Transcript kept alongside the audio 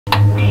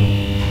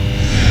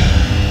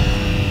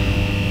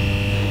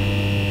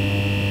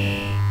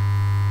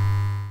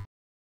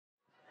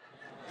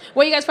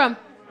Where you guys from?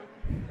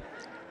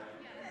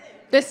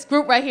 This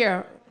group right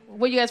here.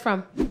 Where you guys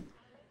from?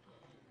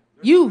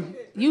 You.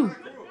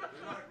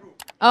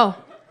 Oh.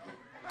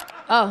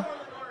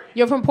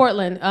 You're from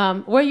Portland.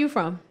 Where are you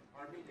from?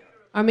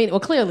 Armenia. Well,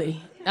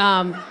 clearly.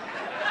 I'm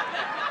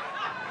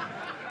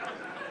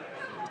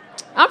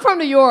from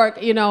New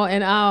York, you know,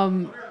 and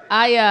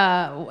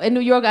in New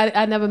York,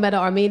 I never met an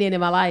Armenian in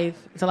my life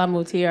until I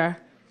moved here.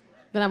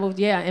 Then I moved,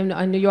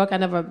 in New York, I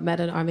never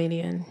met an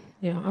Armenian.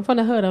 You know, I'm from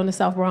the hood, on the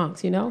South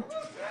Bronx, you know?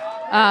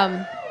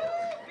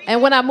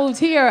 And when I moved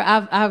here,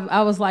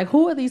 I was like,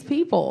 who are these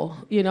people?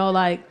 You know,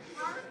 like,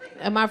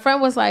 and my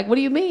friend was like, what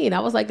do you mean? I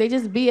was like, they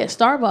just be at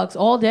Starbucks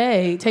all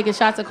day, taking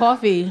shots of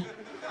coffee.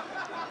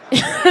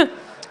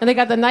 And they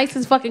got the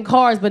nicest fucking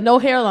cars, but no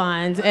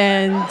hairlines,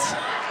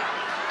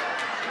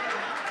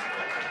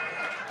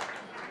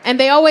 and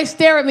they always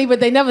stare at me, but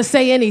they never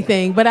say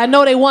anything, but I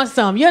know they want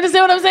some. You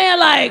understand what I'm saying?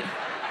 Like,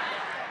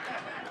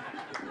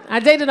 I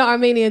dated an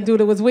Armenian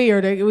dude. It was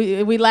weird.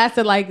 We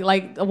lasted like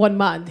 1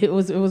 month. It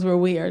was real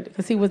weird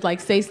because he would like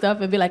say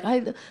stuff and be like,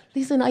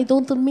 listen, I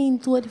don't mean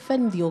to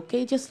offend you,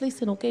 okay? Just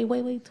listen, okay?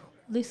 Wait,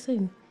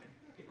 listen.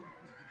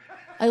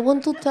 I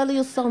want to tell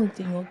you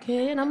something,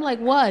 okay? And I'm like,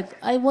 what?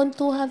 I want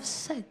to have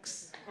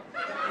sex.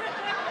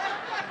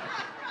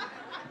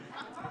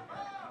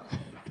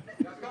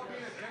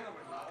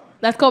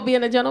 That's called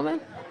being a gentleman?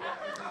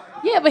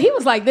 Yeah, but he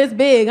was like this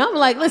big. I'm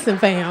like, listen,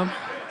 fam.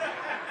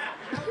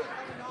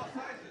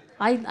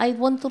 I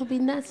want to be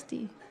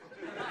nasty.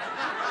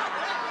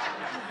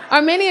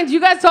 Armenians, you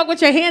guys talk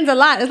with your hands a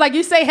lot. It's like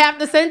you say half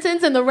the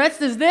sentence and the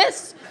rest is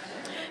this.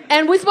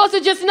 And we're supposed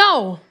to just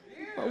know.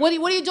 What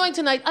are you doing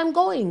tonight? I'm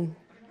going.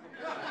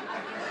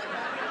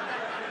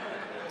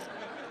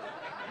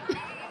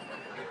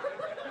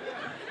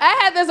 I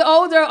had this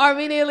older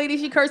Armenian lady,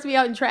 she cursed me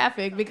out in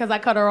traffic because I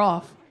cut her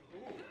off.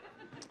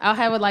 I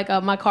had like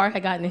my car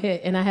had gotten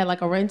hit and I had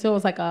like a rental. It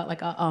was like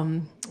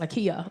a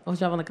Kia. I was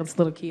driving like a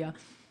little Kia.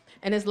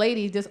 And this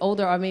lady, this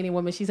older Armenian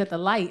woman, she's at the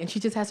light and she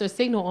just has her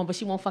signal on, but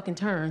she won't fucking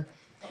turn.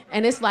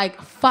 And it's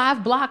like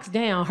 5 blocks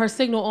down, her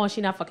signal on,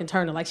 she not fucking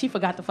turning. Like she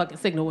forgot the fucking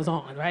signal was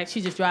on, right?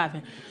 She's just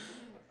driving.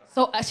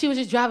 So she was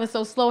just driving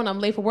so slow and I'm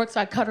late for work,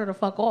 so I cut her the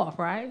fuck off,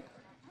 right?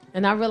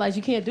 And I realized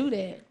you can't do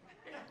that.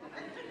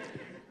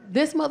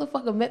 This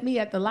motherfucker met me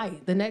at the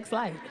light, the next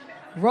light,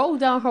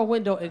 rolled down her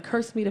window and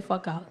cursed me the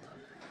fuck out.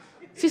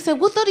 She said,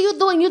 what are you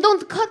doing? You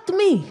don't cut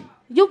me.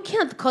 You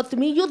can't cut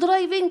me.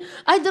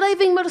 I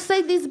driving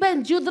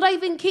Mercedes-Benz. You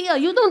driving Kia.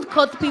 You don't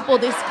cut people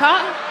this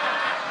car.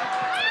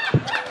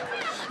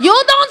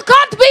 You don't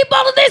cut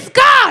people this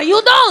car.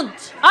 You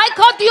don't. I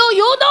cut you.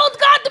 You don't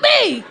cut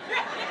me.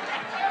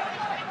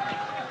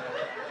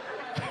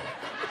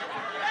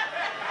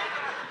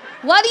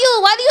 Why do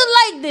you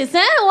like this,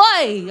 huh?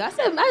 Why? I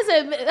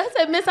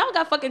said, miss, I don't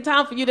got fucking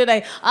time for you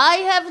today. I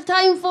have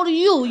time for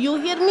you. You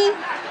hear me?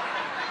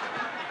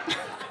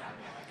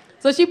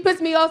 So she pissed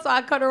me off, so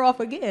I cut her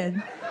off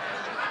again.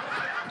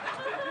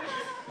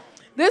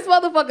 This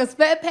motherfucker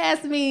sped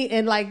past me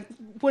and like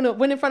went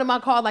in front of my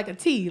car like a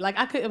T, like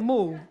I couldn't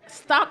move.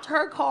 Stopped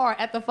her car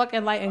at the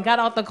fucking light and got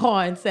out the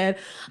car and said,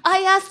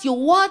 I asked you,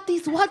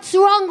 what's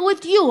wrong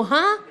with you,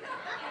 huh?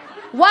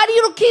 Why do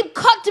you keep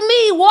cutting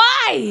me?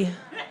 Why?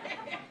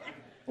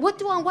 What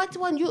do you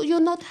want? You're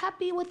not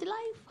happy with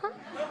life, huh?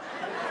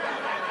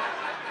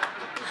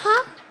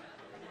 Huh?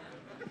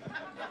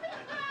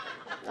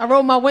 I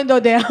rolled my window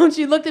down.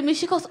 She looked at me.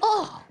 She goes,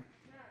 oh,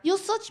 you're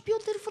such a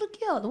beautiful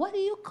girl. Why do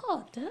you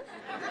cut, huh?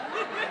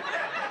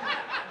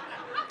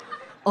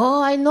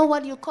 Oh, I know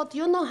what you cut.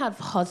 You don't have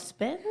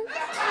husband.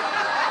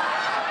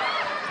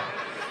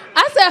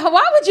 I said,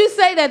 why would you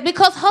say that?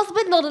 Because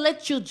husband don't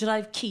let you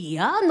drive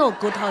Kia. No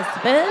good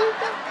husband.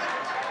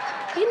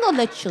 He don't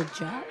let you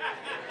drive.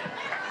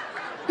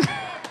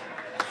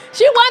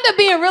 She wound up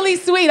being really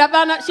sweet. I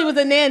found out she was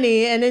a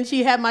nanny, and then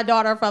she had my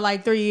daughter for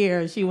like 3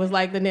 years. She was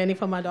like the nanny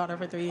for my daughter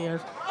for 3 years.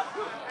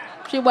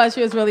 She was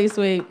really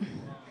sweet.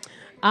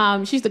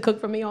 She used to cook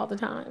for me all the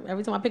time.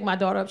 Every time I picked my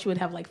daughter up, she would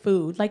have like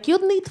food. Like, you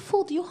need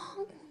food, you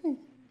hungry?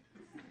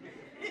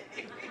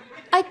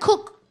 I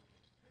cook.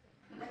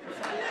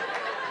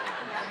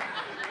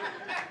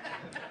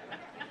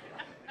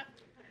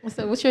 I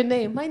said, what's your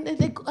name?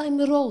 I'm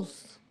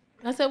Rose.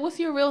 I said, what's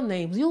your real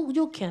name?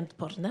 You can't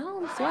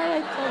pronounce. Why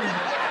I tell you?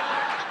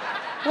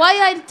 Why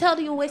I tell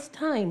you waste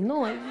time?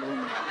 No,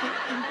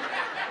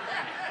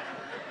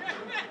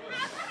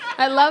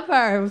 I love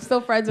her. I'm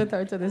still friends with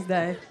her to this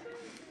day.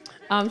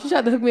 She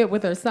tried to hook me up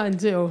with her son,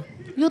 too.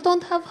 You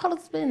don't have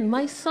husband.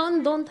 My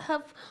son don't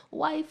have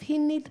wife. He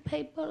need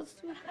papers.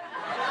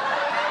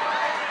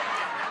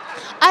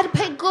 I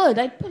pay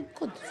good. For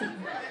you.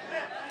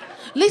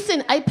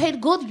 Listen, I paid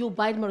good. You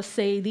buy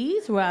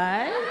Mercedes,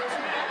 right?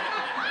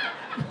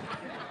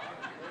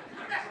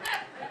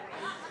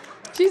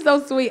 She's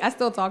so sweet. I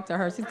still talk to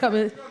her. She's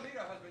coming. You don't need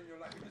a husband in your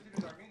life. You just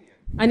need an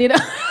Armenian. I need a...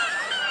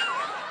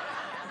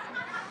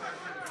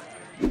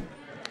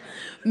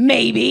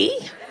 Maybe.